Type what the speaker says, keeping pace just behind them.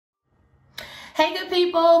Hey good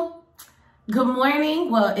people, good morning.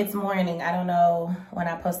 Well, it's morning. I don't know when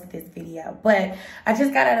I posted this video, but I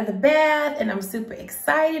just got out of the bath and I'm super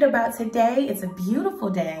excited about today. It's a beautiful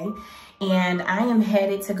day and I am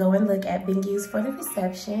headed to go and look at venues for the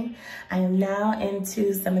reception. I am now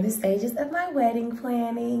into some of the stages of my wedding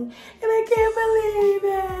planning and I can't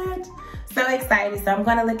believe it. So excited. So I'm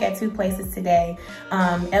going to look at 2 places today.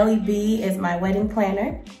 Ellie B is my wedding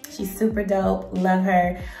planner. She's super dope. Love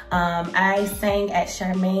her. I sang at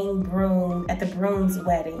Charmaine Broom at the Broom's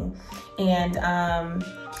wedding. And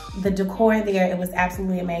the decor there, it was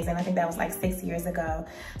absolutely amazing. I think that was like 6 years ago.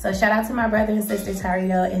 So shout out to my brother and sister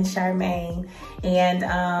Tario and Charmaine. And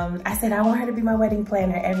I said I want her to be my wedding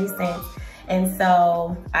planner ever since. And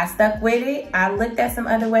so I stuck with it. I looked at some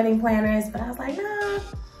other wedding planners, but I was like, nah.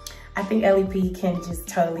 I think Ellie B can just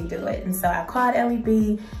totally do it. And so I called Ellie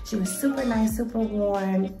B. She was super nice, super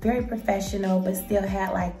warm, very professional, but still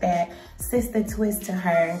had like that sister twist to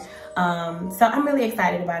her. So I'm really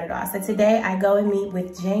excited about it all. So today I go and meet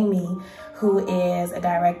with Jamie, who is a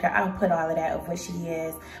director. I'll put all of that of what she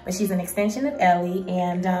is, but she's an extension of Ellie.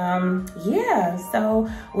 And yeah, so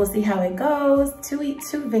we'll see how it goes. Two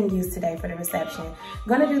venues today for the reception. I'm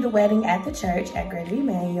gonna do the wedding at the church at Greater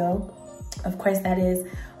Emmanuel. Of course, that is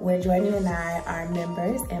where Jordan and I are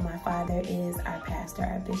members, and my father is our pastor,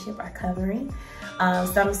 our bishop, our covering.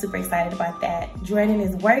 So I'm super excited about that. Jordan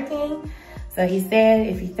is working, so he said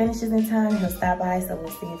if he finishes in time, he'll stop by, so we'll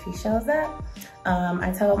see if he shows up.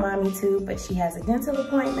 I told mommy too, but she has a dental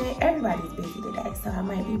appointment. Everybody's busy today, so I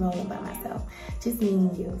might be rolling by myself, just me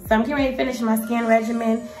and you. So I'm getting ready to finish my skin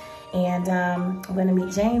regimen, and I'm gonna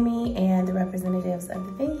meet Jamie and the representatives of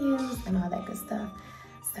the venues and all that good stuff.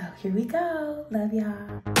 So here we go. Love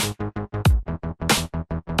y'all.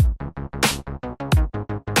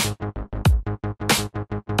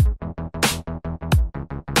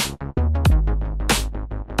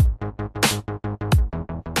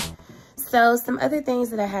 So some other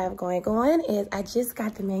things that I have going on is I just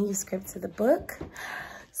got the manuscript to the book.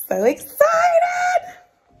 So excited!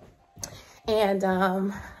 And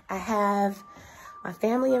I have my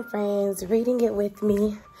family and friends reading it with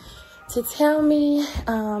me to tell me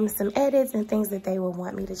some edits and things that they will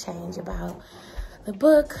want me to change about the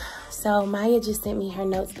book. So Maya just sent me her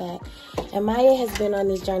notes back. And Maya has been on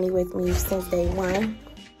this journey with me since day 1.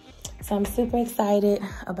 So I'm super excited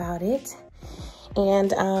about it.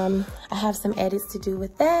 And I have some edits to do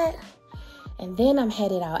with that. And then I'm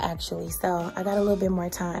headed out actually. So I got a little bit more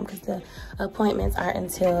time because the appointments are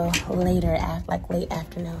until later, like late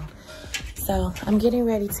afternoon. So I'm getting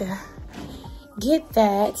ready to get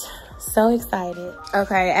that. So excited.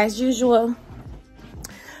 Okay, as usual,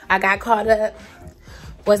 I got caught up.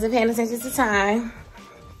 Wasn't paying attention to time.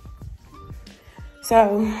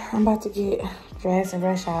 So I'm about to get dressed and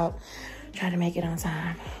rush out. Try to make it on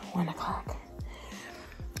time. 1 o'clock.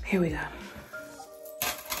 Here we go.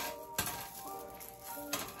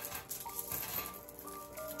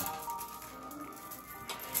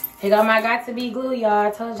 Here go my got to be glue, y'all. I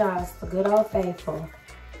told y'all it's the good old faithful.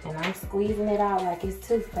 And I'm squeezing it out like it's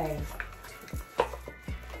toothpaste.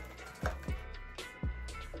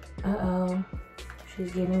 Uh-oh,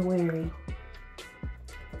 she's getting weary.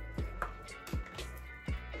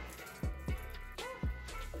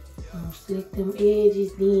 I'll slick them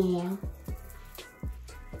edges then.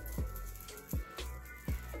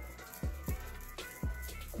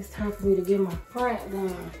 It's time for me to get my front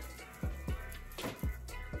done.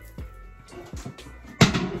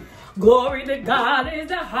 Glory to God is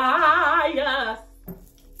the highest.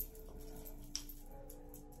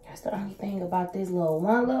 That's the only thing about this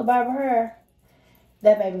one little baby hair.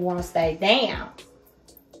 That baby won't stay down.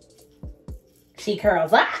 She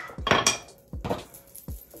curls up.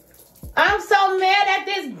 I'm so mad at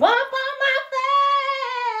this bump on my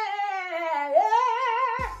face.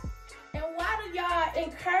 And why do y'all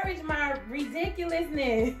encourage my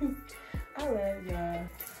ridiculousness? I love y'all.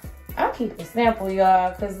 I'll keep it simple,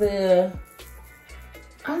 y'all, because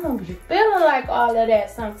I'm gonna be feeling like all of that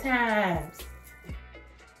sometimes.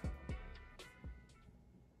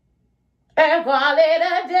 And call it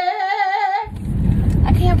a day.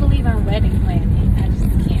 I can't believe I'm wedding planning. I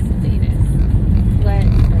just can't believe this. What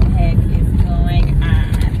the heck is going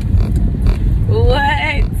on?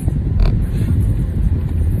 What?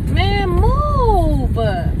 Man, move.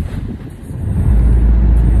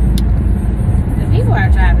 People are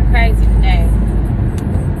driving crazy today.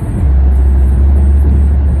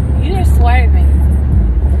 You're swerving.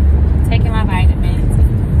 Taking my vitamins.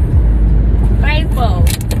 Faithful.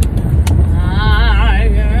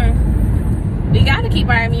 We gotta keep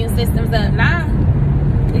our immune systems up.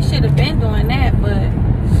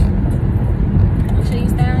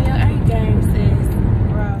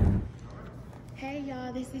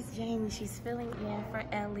 She's filling in for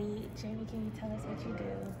Ellie. Jamie, can you tell us what you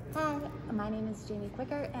do? Hi, my name is Jamie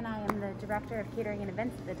Quicker, and I am the Director of Catering and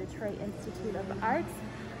Events at the Detroit Institute of the Arts.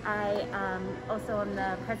 I also am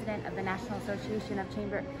the President of the National Association of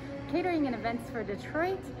Chamber Catering and Events for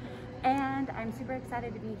Detroit, and I'm super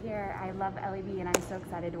excited to be here. I love LEB, and I'm so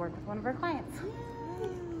excited to work with one of our clients.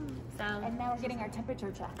 And now we're getting our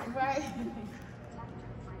temperature check. Right.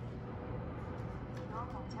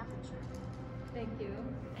 Normal temperature. Thank you.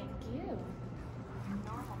 Thank you.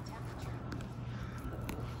 Normal temperature.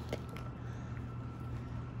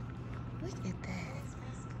 Look at that.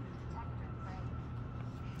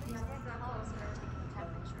 Please get close for taking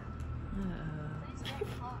temperature. Please get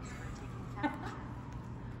close for taking temperature.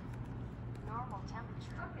 Normal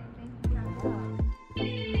temperature. Okay, thank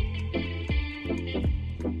you.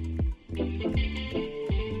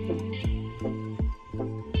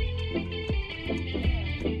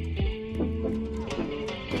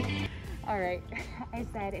 All right, I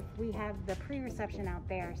said if we have the pre-reception out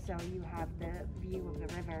there, so you have the view of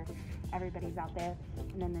the river, everybody's out there,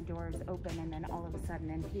 and then the doors open, and then all of a sudden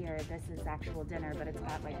in here, this is actual dinner, but it's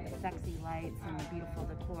got like the sexy lights and the beautiful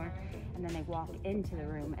decor, and then they walk into the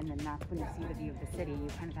room, and then that's when you see the view of the city. You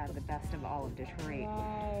kind of have the best of all of Detroit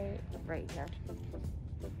right here.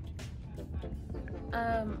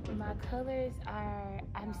 My colors are,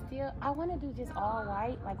 I want to do just all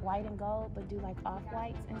white, like white and gold, but do like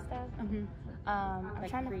off-whites and stuff. I'm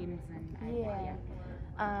Like trying creams and yeah.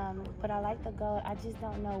 But I like the gold. I just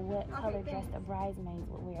don't know what color dress the bridesmaids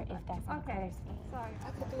would wear, if that's on the color scheme. Sorry.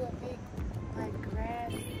 I could do a big, like,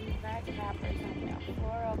 grass backdrop or something, a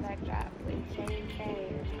floral backdrop with J&K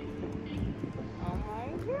or something. Oh my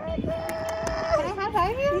goodness! Can I have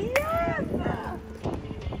that here? Yes!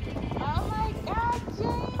 Oh my God,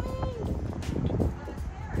 Jamie!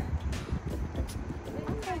 I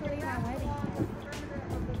can't believe I'm waiting.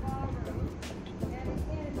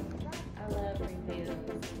 I love reviews.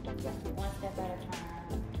 One step at a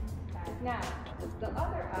time. Now, the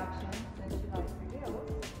other option, since you like reviews,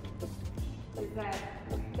 is that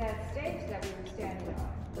stage that we were standing on.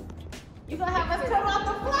 You gonna have us come off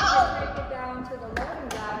the Take floor? it down to the loading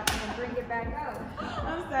dock and bring it back up.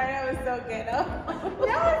 I'm sorry, that was so ghetto.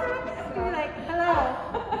 You're like, hello.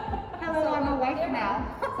 Hello, I'm a wife now.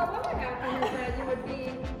 So what would happen is that you would be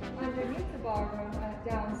underneath the ballroom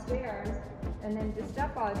downstairs, and then just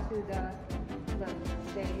step onto the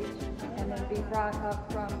stage, and then be brought up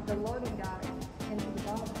from the loading dock into the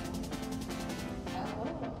ballroom.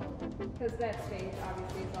 Because that stage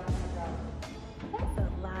obviously is on the ground. That's a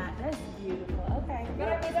lot. That's beautiful. Okay. But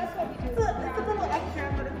I mean, that's what we do. It's a little extra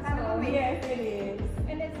for the time of the week. Yes, it is.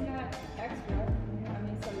 And it's not extra. I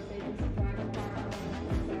mean, so they just drive a car on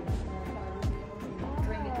the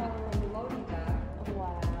bring it up from the loading dock.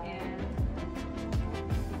 Wow. And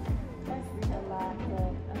That's a lot,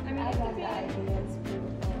 but I mean, I it got could the be, idea. It's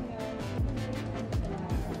beautiful.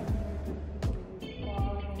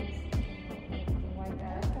 like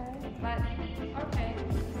that. Okay. But, okay,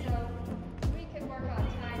 so we can work on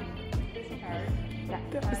timing this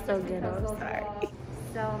part. That was so ghetto. Because I'm those sorry. walls-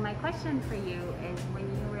 So my question for you is, when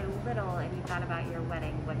you were little and you thought about your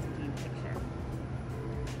wedding, what did you picture?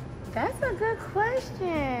 That's a good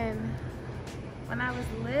question. When I was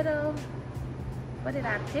little, what did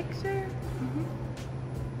I picture?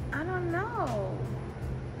 I don't know.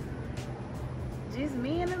 Just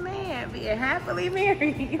me and a man being happily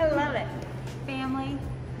married. I love it. Family.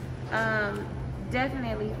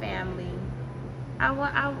 Definitely family.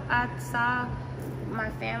 I saw my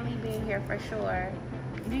family being here for sure.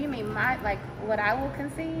 Do you mean like what I will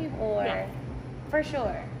conceive, or Yeah. for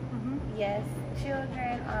sure? Yes,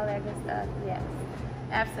 children, all that good stuff. Yes,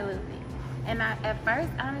 absolutely. And at first,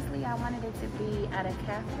 honestly, I wanted it to be at a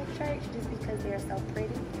Catholic church just because they're so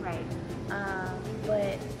pretty. Right.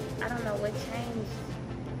 But I don't know what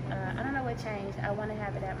changed. I want to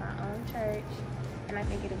have it at my own church, and I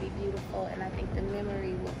think it'll be beautiful, and I think the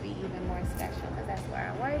memory will be even more special because that's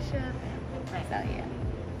where I worship. Right. So yeah.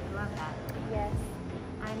 I love that. Yes.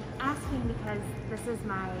 I'm asking because this is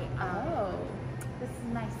my this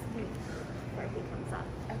is my speech where he comes up.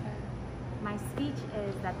 Okay. My speech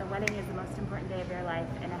is that the wedding is the most important day of your life,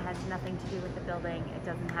 and it has nothing to do with the building. It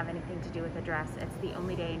doesn't have anything to do with the dress. It's the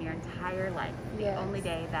only day in your entire life, the Yes. only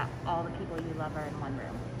day that all the people you love are in one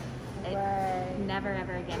room. It Right. never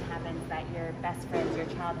ever again happens that your best friends, your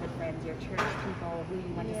childhood friends, your church people who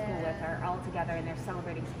you went to school with are all together and they're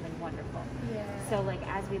celebrating something wonderful. Yeah. So like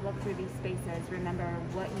as we look through these spaces, remember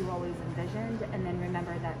what you always envisioned, and then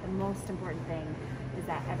remember that the most important thing is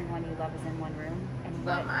that everyone you love is in one room. And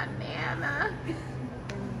what my Nana.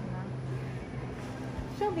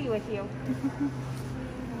 she'll be with you.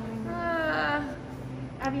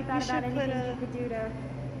 Have you thought about anything you could do to...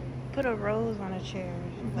 Put a rose on a chair,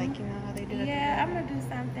 like you know how they do it. Yeah, I'm gonna do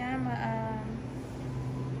something.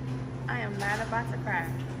 I am not about to cry.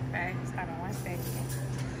 Okay, just hold on one second.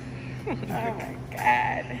 Oh my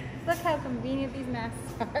God! Look how convenient these masks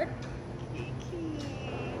are.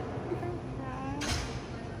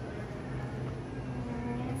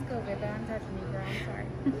 Let's go, baby. I'm touching you, girl. I'm sorry.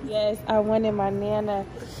 Yes, I wanted my Nana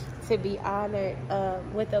to be honored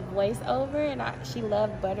with a voiceover, and she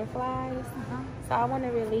loved butterflies. So I want to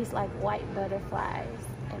release like white butterflies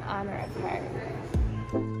in honor of her.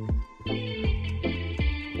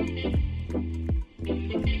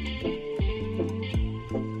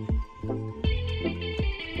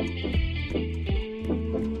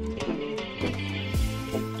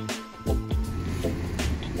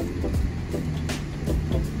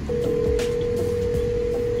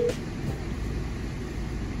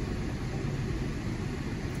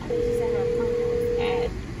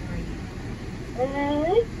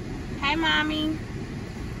 Hey, mommy.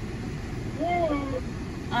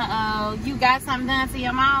 Uh-oh, you got something done to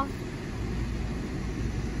your mouth?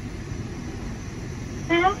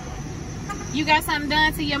 Huh? You got something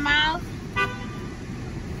done to your mouth?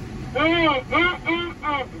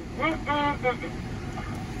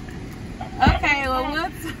 Okay, well,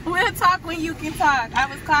 we'll talk when you can talk. I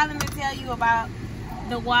was calling to tell you about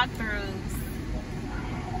the walkthroughs.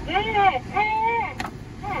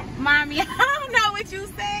 Mommy, I don't know what you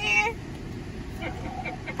saying.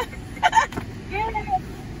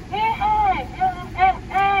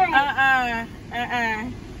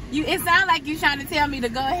 It sounds like you trying to tell me to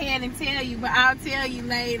go ahead and tell you, but I'll tell you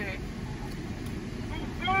later.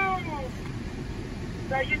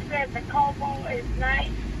 So you said the Kobo is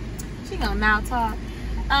nice? She gonna now talk.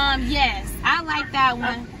 Yes, I like that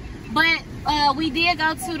one. But we did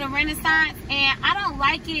go to the Renaissance, and I don't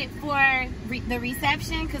like it for the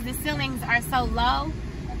reception because the ceilings are so low.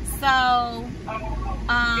 So,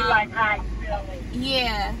 you like high ceilings?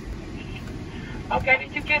 Yeah. Okay,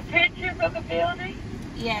 did you get pictures of the building?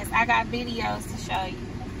 Yes, I got videos to show you.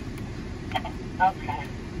 Okay.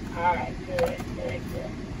 All right, good.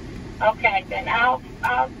 Okay, then I'll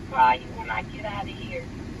call you when I get out of here.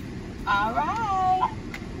 All right.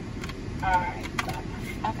 All right. Bye.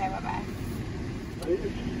 Okay, bye-bye.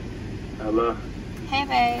 Hello. Hey,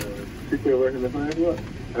 babe. You still working the same one?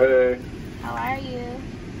 Hey. How are you?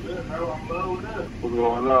 What's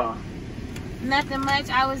going on? Nothing much.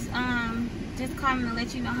 I was just calling to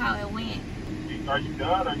let you know how it went. Are you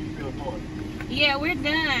done or are you still going? Yeah, we're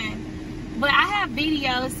done. But I have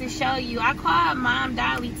videos to show you. I called Mom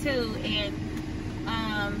Dolly too, and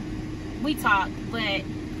we talked. But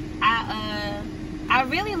I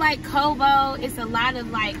really like Kobo. It's a lot of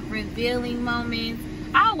like revealing moments.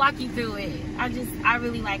 I'll walk you through it. I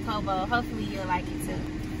really like Kobo. Hopefully you'll like it too.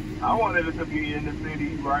 I wanted it to be in the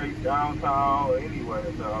city, right downtown, anyway.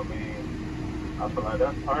 So I mean, I feel like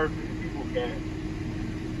that's perfect. People can't.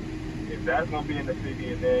 If that's gonna be in the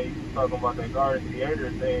city, and then you talking about that Garden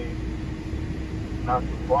Theater thing, not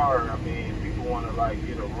too far. I mean, people want to like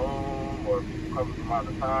get a room, or people coming from out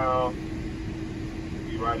of town,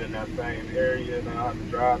 be right in that same area. They don't have to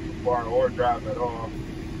drive too far or drive at all.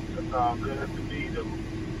 That sounds good to me. The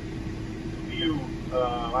view,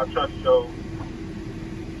 I trust you.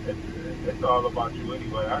 It's all about you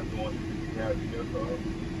anyway. I just want you to be happy. That's all.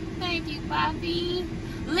 Thank you, Bobby.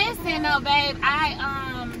 Listen, though, babe, I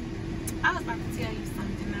was about to tell you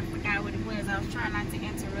something. I forgot what it was. I was trying not to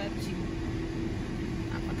interrupt you.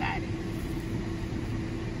 I forgot it.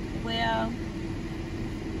 Well,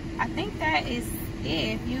 I think that is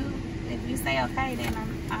it. If you say okay, then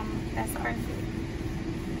that's perfect.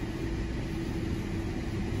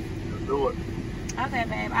 Let's do it. Okay,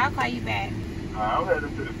 babe. I'll call you back. I'm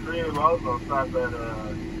heading to the crib. I was gonna stop at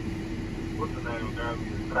what's the name of that?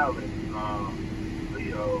 Salad.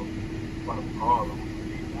 Leo. What I'm calling.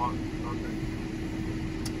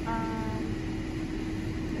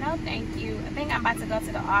 No, thank you. I think I'm about to go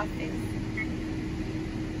to the office.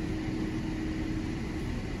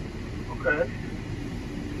 Okay.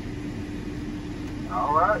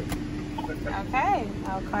 All right. Okay,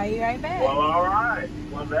 I'll call you right back. Well, all right.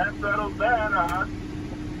 Well, that settles that. All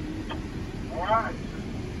right.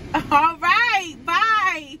 All right.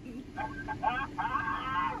 Bye.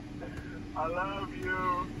 I love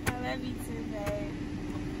you. I love you too, babe.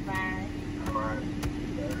 Bye. All right.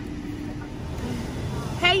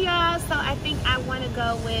 Hey y'all, so I think I want to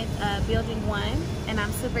go with building 1, and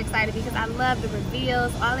I'm super excited because I love the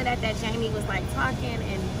reveals, all of that Jamie was like talking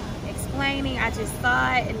and explaining. I just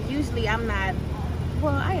saw it, and usually I'm not,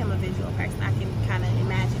 well, I am a visual person. I can kind of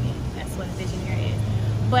imagine it. That's what a visionary is.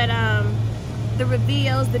 But the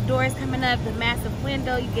reveals, the doors coming up, the massive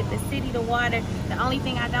window, you get the city, the water. The only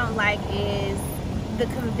thing I don't like is the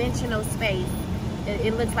conventional space.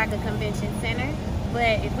 It looks like a convention center,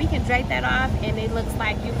 but if we can drape that off and it looks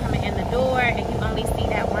like you coming in the door and you only see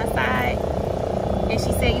that one side, and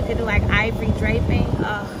she said you could do like ivory draping,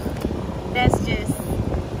 oh, that's just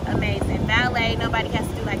amazing. Ballet, nobody has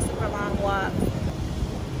to do like super long walks.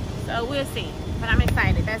 So we'll see, but I'm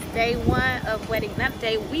excited. That's day one of wedding, not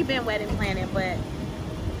day, we've been wedding planning, but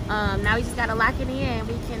now we just gotta lock it in.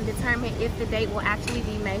 We can determine if the date will actually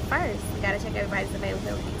be May 1st. We gotta check everybody's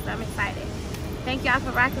availability, so I'm excited. Thank y'all for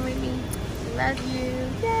rocking with me. Love you.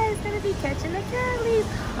 Yes, gonna be catching the girlies.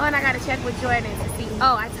 Oh, and I gotta check with Jordan to see.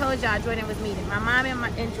 Oh, I told y'all Jordan was meeting. My mom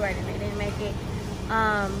and Jordan, they didn't make it.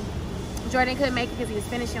 Jordan couldn't make it because he was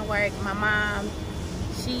finishing work. My mom,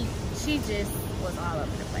 she just was all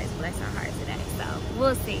over the place. Bless her heart today. So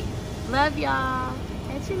we'll see. Love y'all.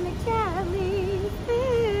 Catching the girlies.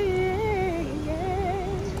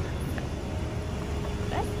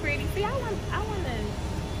 That's pretty. See, I wanna.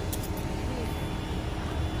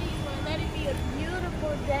 Let it be a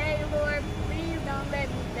beautiful day, Lord. Please don't let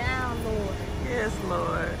me down, Lord. Yes,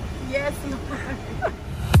 Lord. Yes, Lord.